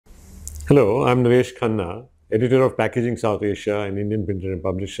Hello, I'm Naresh Khanna, editor of Packaging South Asia and Indian printer and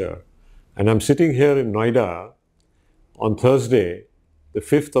publisher. And I'm sitting here in Noida on Thursday, the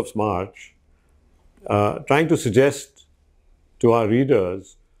 5th of March, trying to suggest to our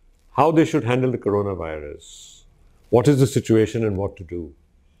readers how they should handle the coronavirus. What is the situation and what to do?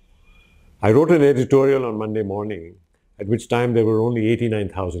 I wrote an editorial on Monday morning, at which time there were only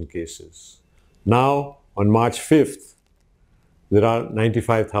 89,000 cases. Now, on March 5th, there are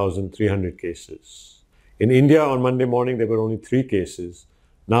 95,300 cases. In India, on Monday morning, there were only 3 cases.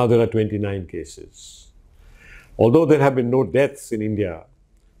 Now there are 29 cases. Although there have been no deaths in India,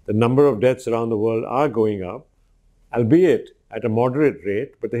 the number of deaths around the world are going up, albeit at a moderate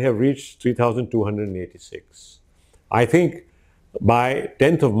rate, but they have reached 3,286. I think by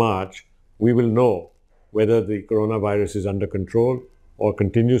 10th of March, we will know whether the coronavirus is under control or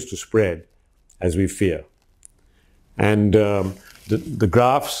continues to spread as we fear. And the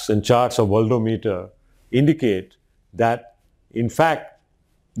graphs and charts of Worldometer indicate that, in fact,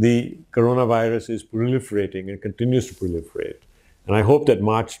 the coronavirus is proliferating and continues to proliferate. And I hope that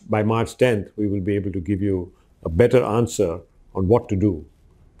by March 10th, we will be able to give you a better answer on what to do.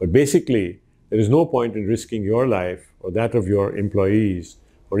 But basically, there is no point in risking your life or that of your employees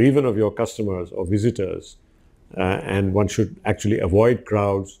or even of your customers or visitors. And one should actually avoid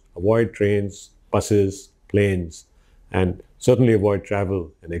crowds, avoid trains, buses, planes, and certainly avoid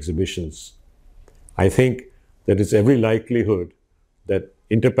travel and exhibitions. I think there is every likelihood that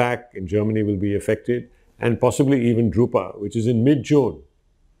Interpack in Germany will be affected, and possibly even Drupa, which is in mid-June.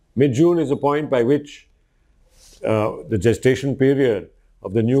 Mid-June is a point by which the gestation period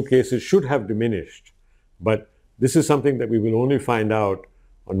of the new cases should have diminished. But this is something that we will only find out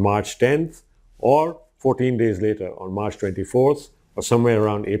on March 10th or 14 days later on March 24th or somewhere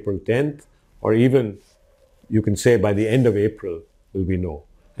around April 10th, or even you can say by the end of April will we know.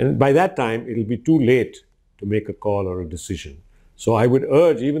 And by that time, it'll be too late to make a call or a decision. So I would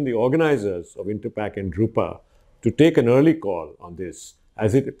urge even the organizers of Interpack and Drupa to take an early call on this,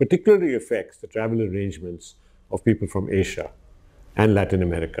 as it particularly affects the travel arrangements of people from Asia and Latin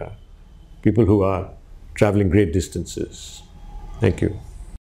America, people who are traveling great distances. Thank you.